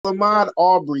Ahmaud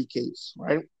Arbery case,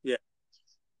 right? Yeah.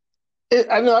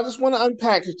 I know. I just want to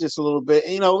unpackage this a little bit.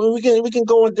 We can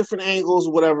go in different angles,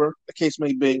 whatever the case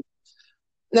may be.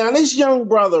 Now, this young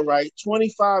brother, right,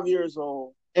 25 years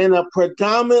old, in a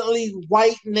predominantly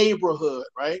white neighborhood,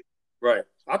 right? Right.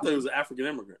 I thought he was an African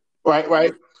immigrant. Right,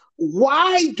 right.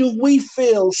 Why do we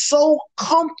feel so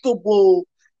comfortable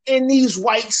in these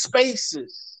white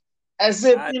spaces as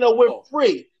if, we're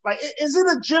free? Like, is it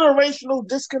a generational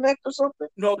disconnect or something?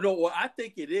 No. What I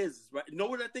think it is, right? You know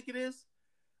what I think it is?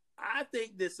 I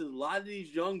think this is a lot of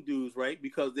these young dudes, right?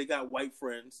 Because they got white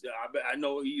friends. I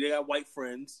know they got white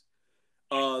friends.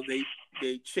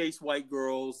 They chase white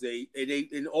girls. They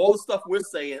and all the stuff we're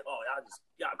saying. Oh,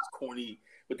 y'all just corny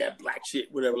with that black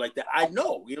shit, whatever, like that. I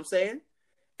know, you know what I'm saying?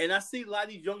 And I see a lot of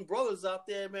these young brothers out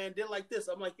there, man. They're like this.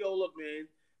 I'm like, yo, look, man.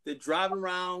 They're driving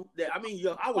around.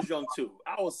 I was young too.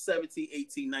 I was 17,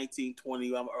 18, 19,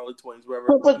 20. I'm early 20s,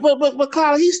 whatever. But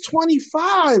Kyle, he's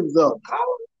 25 though.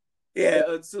 Kyle.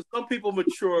 Yeah, so some people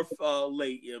mature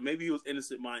late. Maybe he was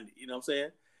innocent minded. You know what I'm saying?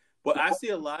 But I see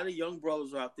a lot of young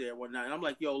brothers out there and whatnot. And I'm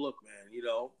like, yo, look, man.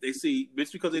 They see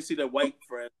it's because they see their white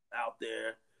friends out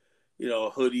there.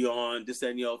 Hoodie on, this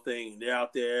and the other thing. They're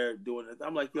out there doing it.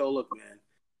 I'm like, yo, look, man.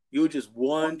 You were just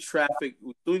one traffic.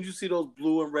 As soon as you see those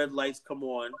blue and red lights come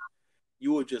on,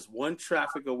 you were just one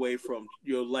traffic away from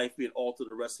your life being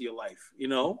altered the rest of your life.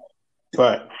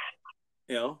 Right.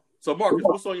 So Marcus,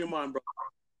 what's on your mind, bro?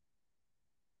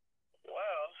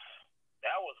 Well,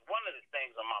 that was one of the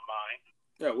things on my mind.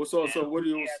 Yeah. What's on? So what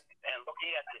do you? And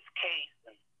looking at this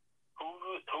case and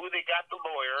who they got the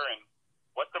lawyer and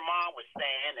what the mom was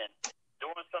saying and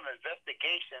doing some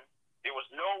investigation. There was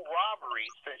no robbery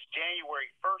since January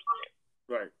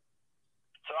 1st. Right.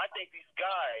 So I think these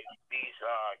guys, these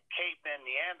cavemen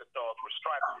Neanderthals, were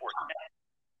striving for attention.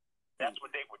 That's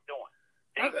what they were doing.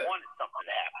 They wanted something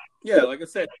to happen. Yeah, like I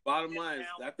said, bottom line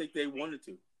is I think they wanted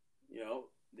to.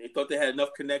 They thought they had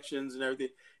enough connections and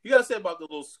everything. You got to say about the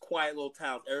little quiet little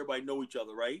towns, everybody know each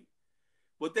other, right?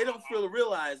 But they don't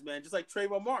realize, man, just like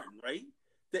Trayvon Martin, right?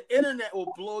 The internet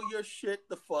will blow your shit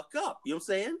the fuck up. You know what I'm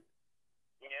saying?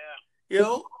 Yeah.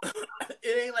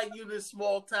 It ain't like you in this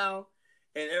small town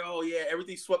and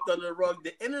everything's swept under the rug.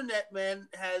 The internet, man,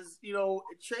 has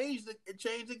it changed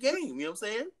the game. You know what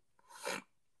I'm saying?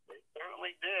 It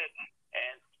certainly did.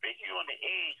 And speaking on the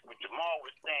age, what Jamal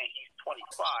was saying, he's 25.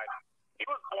 He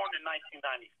was born in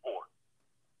 1994.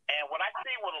 And what I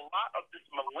see with a lot of this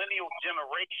millennial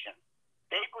generation,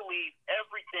 they believe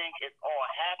everything is all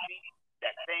happy,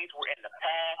 that things were in the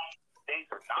past. Things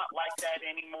are not like that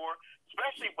anymore,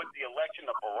 especially with the election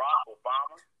of Barack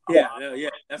Obama. Yeah,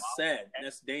 that's sad.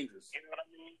 That's dangerous. You know what I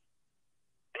mean?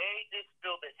 They just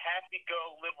feel this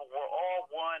happy-go-live, we're all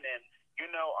one, and,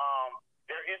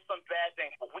 there is some bad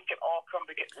things, but we can all come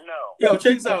together. No. Yo,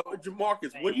 check this out,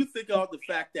 Marcus. What do you think of the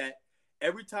fact that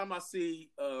every time I see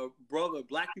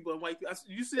black people and white people,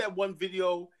 you see that one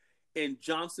video in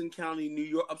Johnson County, New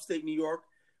York, upstate New York,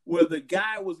 where the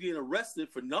guy was getting arrested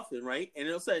for nothing, right? And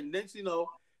they'll say, next,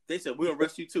 they said, we'll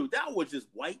arrest you too. That was just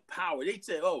white power. They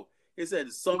said,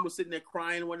 the son was sitting there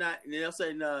crying and whatnot. And then they'll say,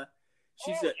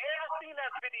 she said, yeah, I seen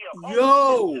that video.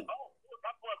 Yo.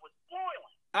 My blood was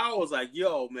boiling. I was like,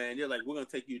 yo, man, they're like, we're going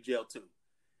to take you to jail too.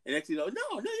 And next thing you know,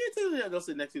 no, you're taking jail. They'll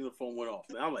say, next thing the phone went off.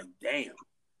 And I'm like, damn.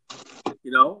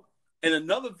 And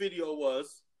another video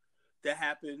that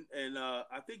happened, and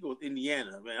I think it was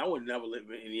Indiana. Man, I would never live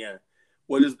in Indiana.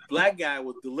 Where this black guy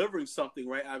was delivering something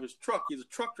right out of his truck. He's a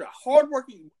truck driver,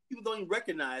 hardworking. People don't even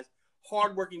recognize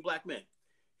hardworking black men.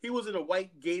 He was in a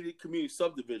white gated community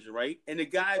subdivision, right? And the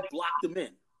guy blocked him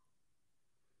in.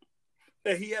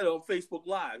 And he had it on Facebook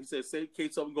Live. He said, "Say in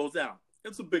case something goes down."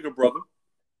 It's a bigger brother.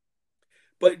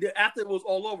 But after it was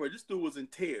all over, this dude was in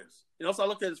tears. And also, I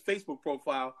looked at his Facebook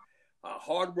profile. A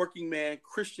hardworking man,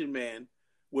 Christian man,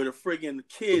 with a friggin'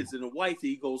 kids and a wife that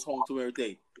he goes home to every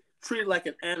day. Treated like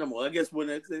an animal. I guess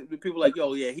when people are like,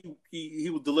 yo, yeah, he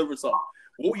was delivering something.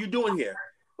 What were you doing here?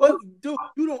 Well, dude,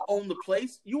 you don't own the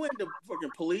place. You ain't the fucking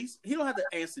police. He don't have to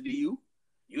answer to you.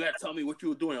 You got to tell me what you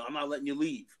were doing. I'm not letting you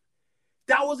leave.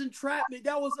 That was entrapment.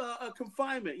 That was a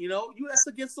confinement. That's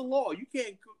against the law. You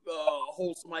can't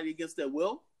hold somebody against their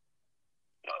will.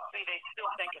 See, they still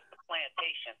think it's a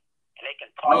plantation, and they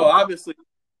can talk. No, obviously.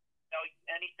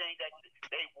 Anything that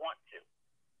they want to.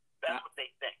 That's what they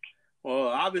think.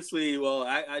 Well, obviously,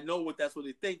 I know that's what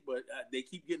they think, but they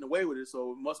keep getting away with it,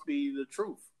 so it must be the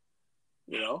truth,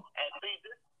 And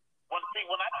see,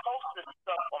 when I post this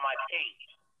stuff on my page,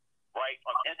 right,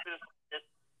 on Instagram,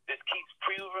 this keeps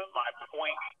proving my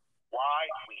point why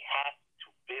we have to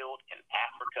build in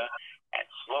Africa and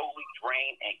slowly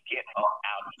drain and get up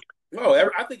out of here. No,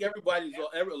 I think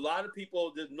a lot of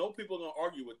people. There's no people gonna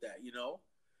argue with that, you know.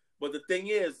 But the thing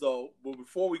is, though,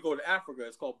 before we go to Africa,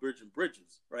 it's called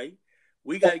bridges, right?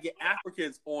 We got to get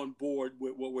Africans on board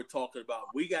with what we're talking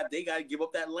about. They got to give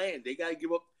up that land. They got to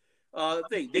give up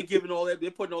thing. They're putting all that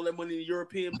money in the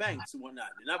European banks and whatnot.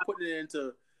 They're not putting it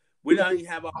into. We don't even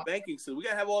have our banking system. We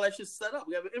got to have all that shit set up.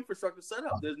 We have an infrastructure set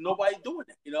up. There's nobody doing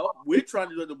that. You know, we're trying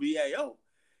to do the BAO,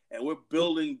 and we're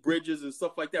building bridges and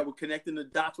stuff like that. We're connecting the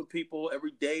dots with people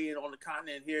every day and on the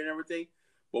continent here and everything.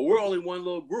 But we're only one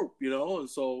little group, you know, and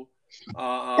so.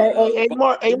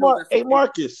 Marcus.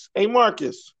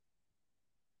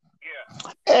 Yeah.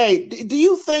 Hey, do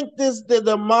you think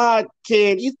the mod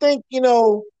kid? You think he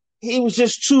was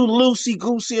just too loosey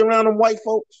goosey around them white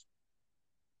folks?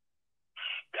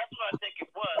 That's what I think it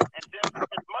was. And then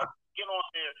as much get on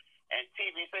there and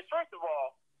TV and say, first of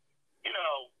all,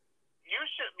 you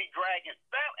shouldn't be dragging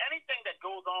anything that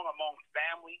goes on among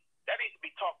family. That needs to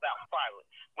be talked about privately.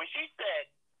 When she said,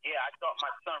 "Yeah, I thought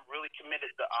my son really committed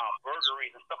the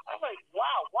burglaries and stuff," I was like,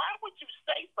 "Wow, why would you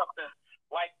say something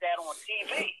like that on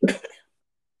TV?"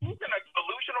 He's in a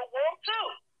delusional world too.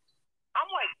 I'm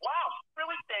like, wow,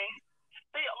 really think?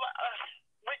 See,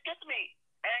 what gets me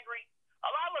angry? A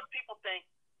lot of people think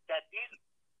that these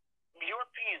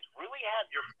Europeans really have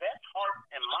your best heart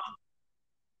and mind.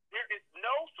 There is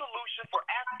no solution for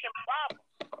African problems.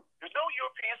 There's no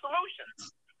European solution.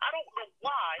 I don't know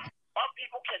why our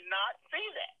people cannot see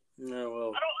that. Yeah,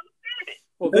 well, I don't understand it.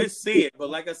 Well, they see it, but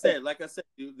like I said,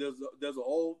 there's a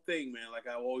whole thing, man. Like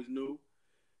I always knew,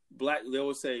 they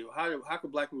always say, how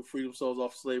can black people free themselves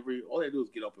off slavery? All they do is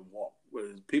get up and walk.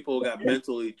 Whereas people got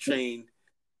mentally chained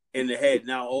in the head.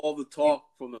 Now, all the talk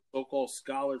from the so-called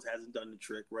scholars hasn't done the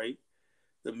trick, right?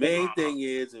 The main thing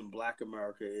is in Black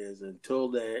America is until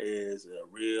there is a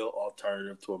real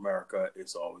alternative to America,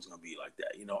 it's always going to be like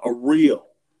that. A real.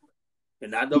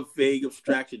 And not no vague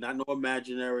abstraction, not no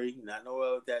imaginary, not no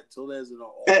other that. Until there's an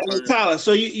alternative. Tyler,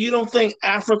 so you don't think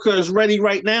Africa is ready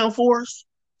right now for us?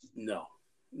 No,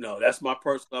 that's my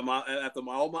personal. After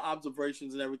all my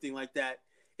observations and everything like that,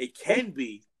 it can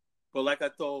be. But like I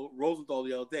told Rosenthal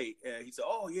the other day, he said,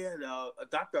 "Oh yeah,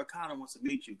 Dr. O'Connor wants to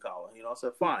meet you, Colin." I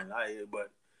said, "Fine,"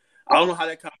 but I don't know how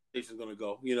that conversation is going to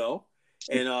go.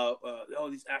 And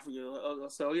these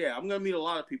Africans. So yeah, I'm going to meet a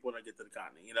lot of people when I get to the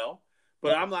continent.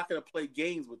 But I'm not going to play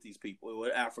games with these people,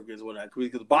 with Africans,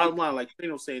 because the bottom line, like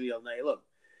Trino was saying the other night, look,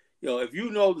 if you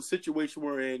know the situation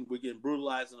we're in, we're getting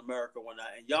brutalized in America and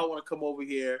whatnot, and y'all want to come over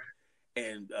here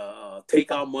and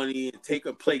take our money and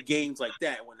play games like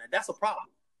that, that's a problem.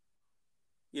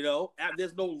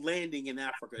 There's no landing in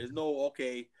Africa. There's no,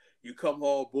 okay, you come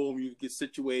home, boom, you get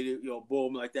situated,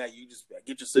 boom, like that. You just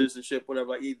get your citizenship,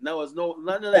 whatever. No, there's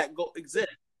none of that exist.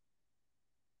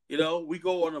 We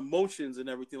go on emotions and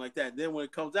everything like that. And then when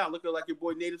it comes out, look at like your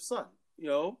boy Native Son.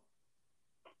 Your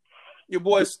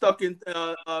boy is stuck in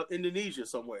Indonesia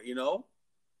somewhere. Yeah,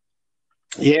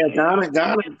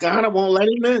 Ghana won't let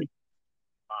him in.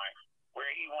 Where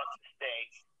he wants to stay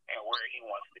and where he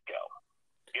wants to go.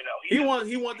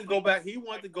 He wanted to go back. He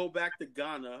wanted to go back to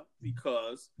Ghana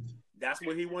because that's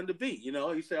where he wanted to be. He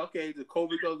said, "Okay, the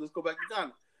COVID goes. Let's go back to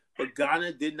Ghana." But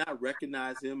Ghana did not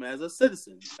recognize him as a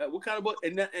citizen. What kind of book?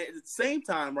 And at the same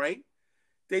time, right?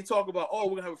 They talk about,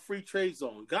 we're gonna have a free trade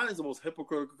zone. Ghana is the most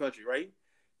hypocritical country, right?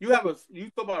 You talk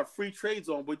about a free trade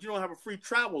zone, but you don't have a free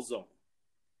travel zone.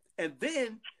 And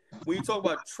then when you talk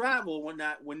about travel, when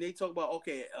they talk about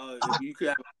you could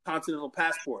have a continental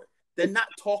passport, they're not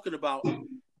talking about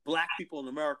Black people in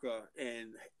America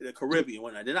and the Caribbean and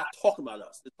whatnot. They're not talking about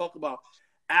us. They're talking about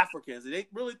Africans, and they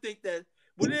really think that.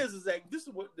 What it is that this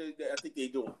is what I think they're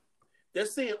doing. They're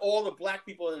seeing all the Black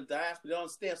people in the diaspora. They don't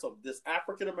understand something. There's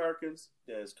African Americans,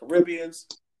 there's Caribbeans,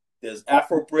 there's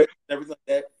Afro-Brit, everything like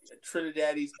that,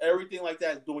 Trinidadies, everything like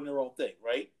that is doing their own thing,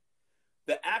 right?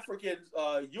 The African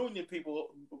Union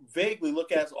people vaguely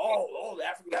look at us, the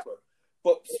African diaspora.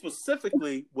 But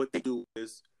specifically what they do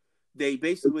is they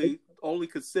basically only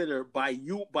consider by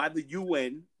the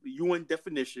UN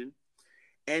definition,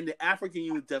 and the African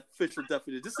Union official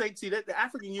definition. That the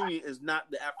African Union is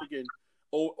not the African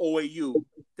OAU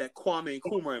that Kwame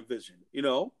Nkrumah envisioned.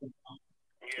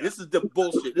 This is the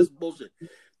bullshit. This is bullshit.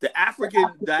 The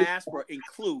African diaspora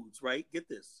includes, right? Get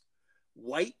this: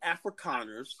 white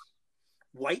Afrikaners,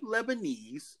 white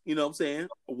Lebanese. You know what I'm saying?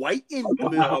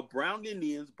 Brown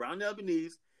Indians, brown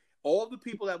Lebanese. All the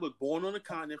people that were born on the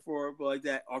continent like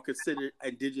that are considered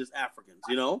indigenous Africans.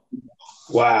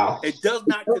 Wow. It does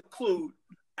not include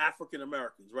African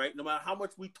Americans, right? No matter how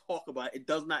much we talk about it, it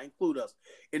does not include us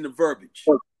in the verbiage.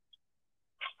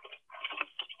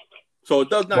 So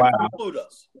it does not include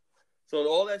us. So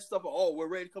all that stuff, oh, we're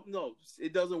ready to come. No,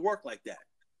 it doesn't work like that.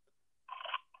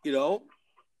 You know?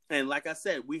 And like I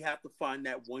said, we have to find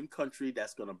that one country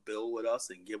that's going to build with us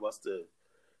and give us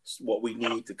what we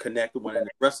need to connect with one. And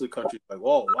the rest of the country like,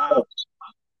 oh, wow.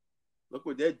 Look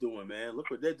what they're doing, man. Look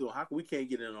what they're doing. How come we can't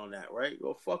get in on that, right?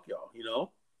 Well, fuck y'all, you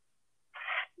know?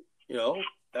 You know?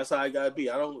 That's how I got to be.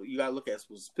 You got to look at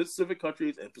specific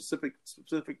countries and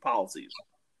specific policies.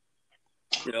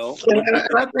 You know? And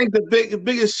I think the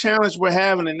biggest challenge we're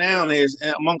having now is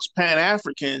amongst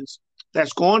Pan-Africans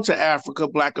that's going to Africa,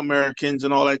 Black Americans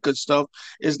and all that good stuff,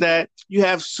 is that you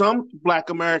have some Black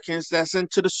Americans that's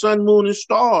into the sun, moon, and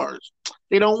stars.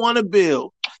 They don't want to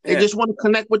build. They just want to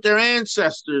connect with their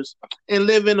ancestors and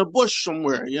live in a bush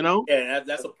somewhere, you know? Yeah,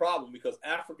 that's a problem because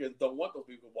Africans don't want those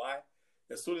people. Why?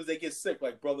 As soon as they get sick,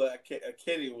 like Brother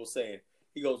Kennedy was saying,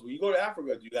 he goes, when you go to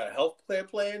Africa, you got a health care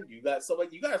plan, you got something,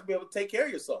 you got to be able to take care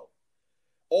of yourself.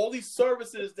 All these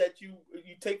services that you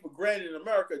take for granted in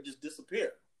America just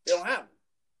disappear. They don't have them.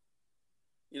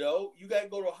 You know, you got to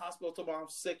go to a hospital tomorrow, I'm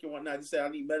sick and whatnot. You say, I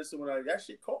need medicine. That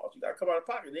shit costs. You got to come out of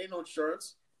pocket. There ain't no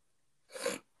insurance.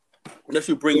 Unless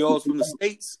you bring yours from the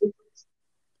States. You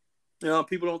know,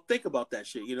 people don't think about that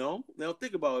shit, you know? They don't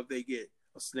think about if they get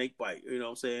a snake bite, you know what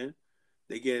I'm saying?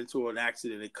 They get into an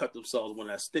accident, they cut themselves when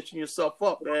they're stitching yourself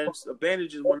up, man. A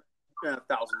bandage is $1,000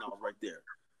 right there.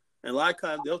 And a lot of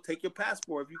times they'll take your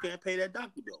passport if you can't pay that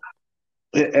doctor bill.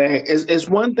 It's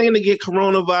one thing to get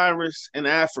coronavirus in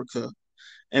Africa,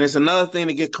 and it's another thing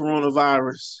to get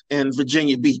coronavirus in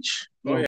Virginia Beach. Oh, yeah.